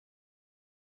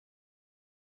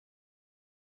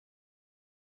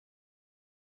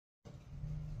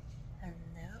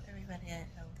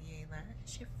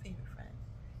It's your favorite friend,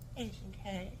 Agent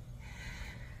K.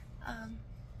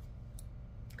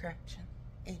 Correction,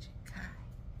 Agent Kai.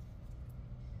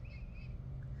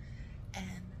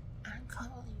 And I'm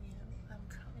calling you. I'm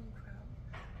coming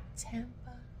from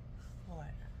Tampa,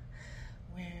 Florida,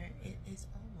 where it is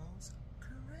almost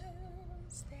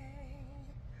cruise day.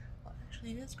 Well,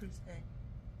 actually, it is cruise day.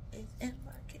 It's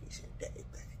embarkation day,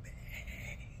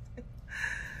 baby.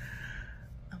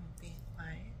 I'm being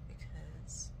quiet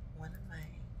because one of my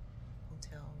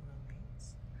hotel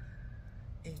roommates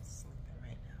is sleeping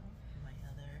right now. My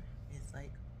other is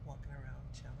like walking around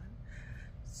chilling.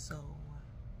 So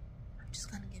I'm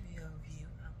just gonna give you a view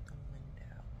out the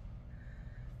window.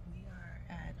 We are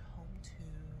at Home2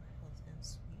 Hilton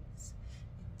Suites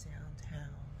in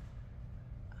downtown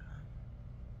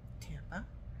Tampa.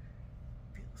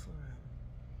 Beautiful room,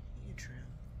 huge room,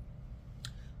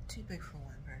 too big for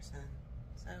one person,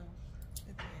 so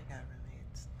good thing I got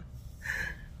roommates.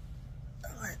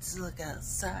 Let's look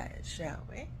outside, shall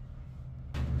we?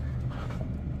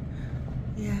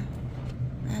 Yeah,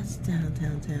 that's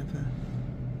downtown Tampa.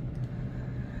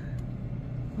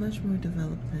 Much more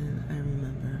developed than I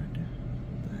remembered,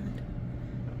 but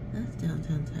that's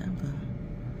downtown Tampa.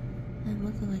 And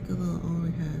looking like a little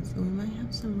overcast, so we might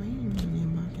have some rain on the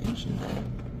embarkation day.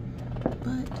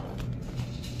 But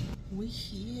we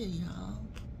here, y'all.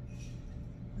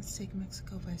 Let's take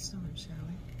Mexico by storm, shall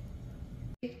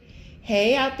we?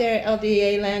 Hey out there,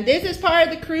 LDA land. This is part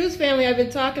of the cruise family I've been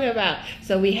talking about.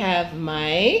 So we have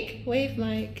Mike. Wave,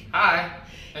 Mike. Hi.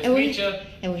 Nice to meet you.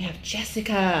 And we have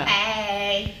Jessica.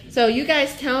 Hey. So you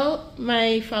guys tell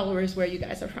my followers where you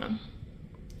guys are from.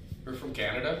 We're from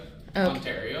Canada, Okay.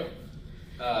 Ontario,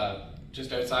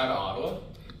 just outside of Ottawa.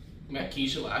 Met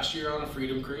Keisha last year on a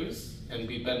Freedom Cruise, and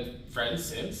we've been friends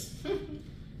since.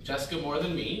 Jessica more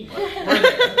than me, but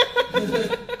we're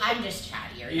there. I'm just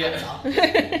chattier, Yeah. that's all.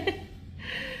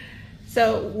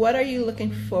 So what are you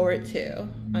looking forward to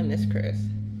on this cruise?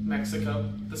 Mexico,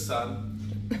 the sun.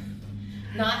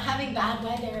 Not having bad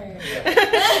weather. Yeah.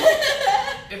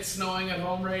 It's snowing at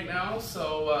home right now,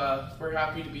 so we're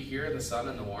happy to be here in the sun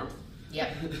and the warmth.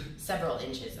 Yep. Several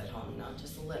inches at home, not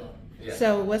just a little. Yeah.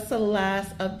 So what's the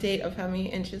last update of how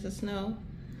many inches of snow?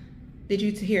 Did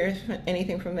you hear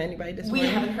anything from anybody this We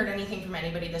morning? haven't heard anything from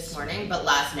anybody this morning, but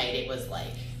last night it was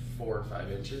like, 4 or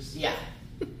 5 inches. yeah.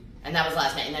 And that was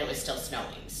last night, and then it was still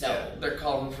snowing, so. Yeah, they're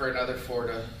calling for another 4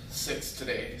 to 6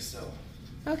 today, so.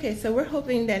 Okay, so we're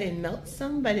hoping that it melts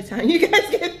some by the time you guys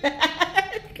get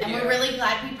back. And we're really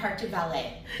glad we parked at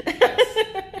valet.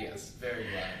 Yes, very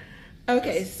glad.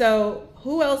 Okay, so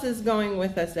who else is going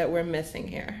with us that we're missing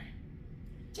here?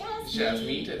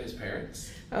 Jasmeet and his parents.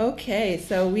 Okay,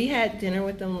 so we had dinner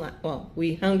with them.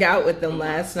 We hung out with them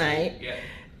last night. Yeah.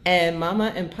 And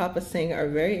Mama and Papa Singh are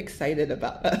very excited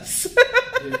about us.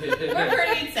 We're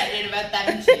pretty excited about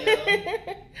them too.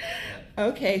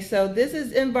 Okay, so this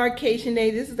is embarkation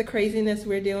day. This is the craziness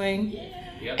we're doing. Yeah.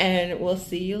 Yep. And we'll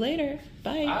see you later.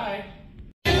 Bye. Bye.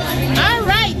 All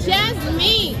right,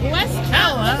 Jasmine, what's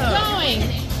going?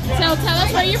 So tell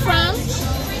us where you're from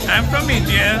I'm from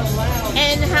India.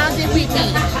 and how did we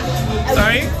meet?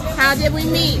 Sorry? How did we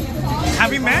meet? Have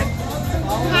we met?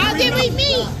 How did we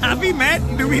meet? Have we met?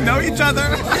 Do we know each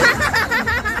other?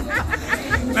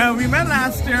 Well, we met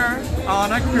last year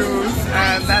on a cruise,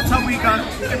 and that's how we got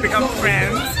to become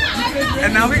friends.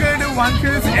 And now we're going to do one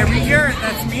cruise every year.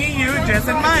 That's me, you, Jess,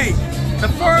 and Mike. The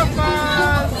 4 of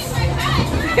us.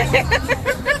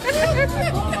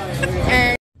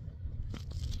 And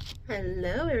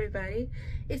hello, everybody.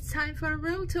 It's time for a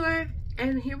room tour,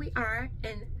 and here we are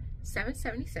in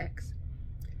 776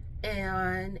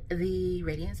 on the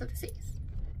Radiance of the Seas.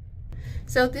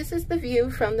 So this is the view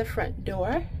from the front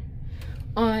door.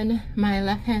 On my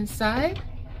left hand side,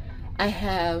 I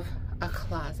have a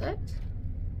closet,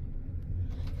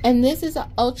 and this is an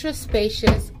ultra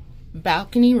spacious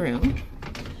balcony room.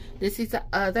 This is the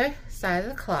other side of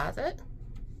the closet.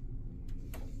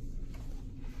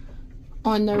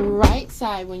 On the right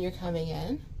side when you're coming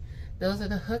in, those are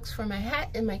the hooks for my hat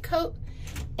and my coat.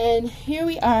 And here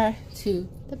we are to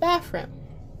the bathroom.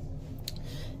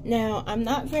 Now, I'm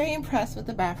not very impressed with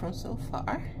the bathroom so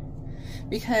far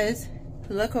because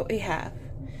look what we have.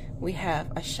 We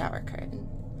have a shower curtain.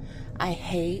 I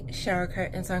hate shower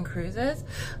curtains on cruises,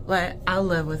 but I'll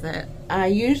live with it.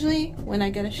 Usually when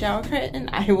I get a shower curtain,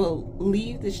 I will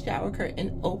leave the shower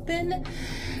curtain open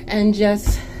and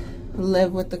just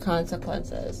live with the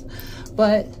consequences.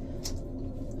 But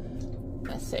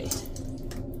let's see.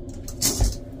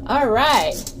 All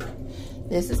right,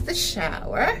 this is the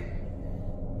shower.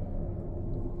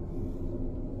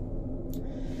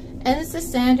 And it's the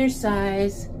standard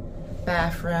size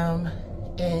bathroom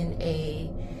in a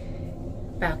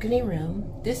balcony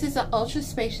room. This is an ultra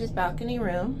spacious balcony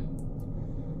room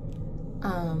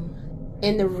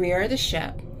in the rear of the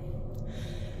ship.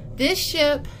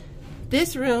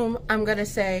 This room, I'm gonna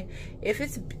say, if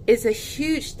it's a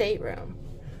huge stateroom.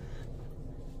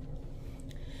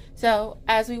 So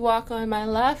as we walk on my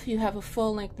left, you have a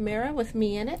full-length mirror with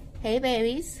me in it. Hey,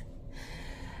 babies.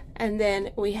 And then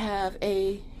we have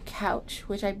a couch,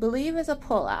 which I believe is a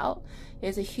pull-out.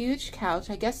 It's a huge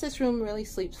couch. I guess this room really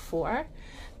sleeps 4.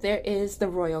 There is the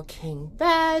Royal King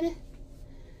bed.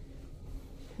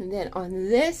 And then on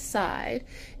this side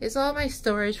is all my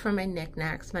storage for my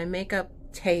knickknacks, my makeup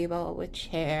table with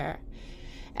chair.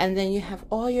 And then you have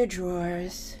all your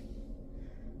drawers.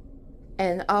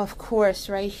 And of course,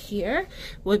 right here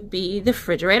would be the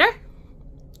refrigerator,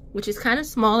 which is kind of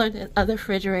smaller than other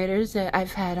refrigerators that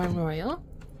I've had on Royal.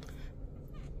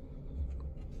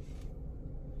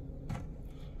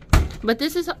 But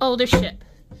this is an older ship.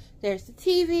 There's the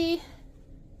TV.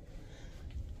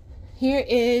 Here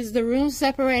is the room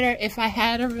separator. If I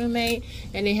had a roommate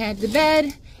and they had the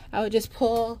bed, I would just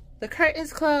pull the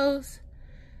curtains closed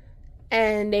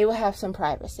and they will have some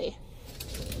privacy.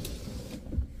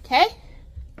 Okay?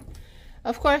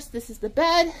 Of course, this is the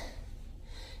bed.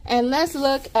 And let's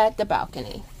look at the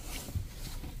balcony.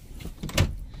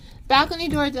 Balcony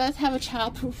door does have a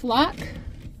childproof lock.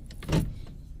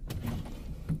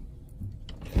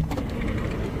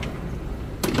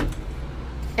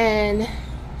 And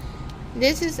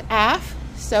this is aft,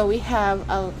 so we have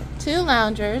 2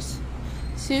 loungers,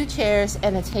 2 chairs,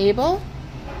 and a table.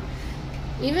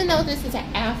 Even though this is an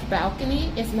aft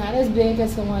balcony, it's not as big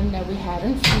as the one that we had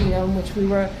in Freedom, which we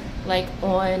were like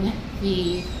on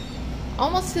the,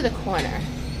 almost to the corner.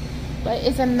 But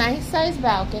it's a nice sized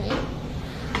balcony.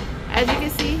 As you can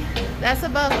see, that's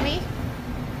above me.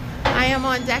 I am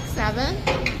on deck 7,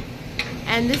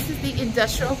 and this is the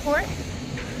industrial port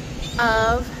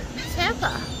of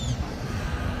Tampa.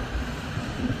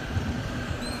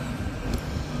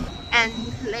 And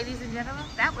ladies and gentlemen,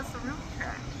 that was the room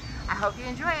tour. I hope you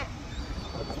enjoy it.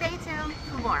 Stay tuned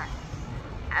for more.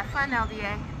 Have fun,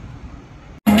 LDA.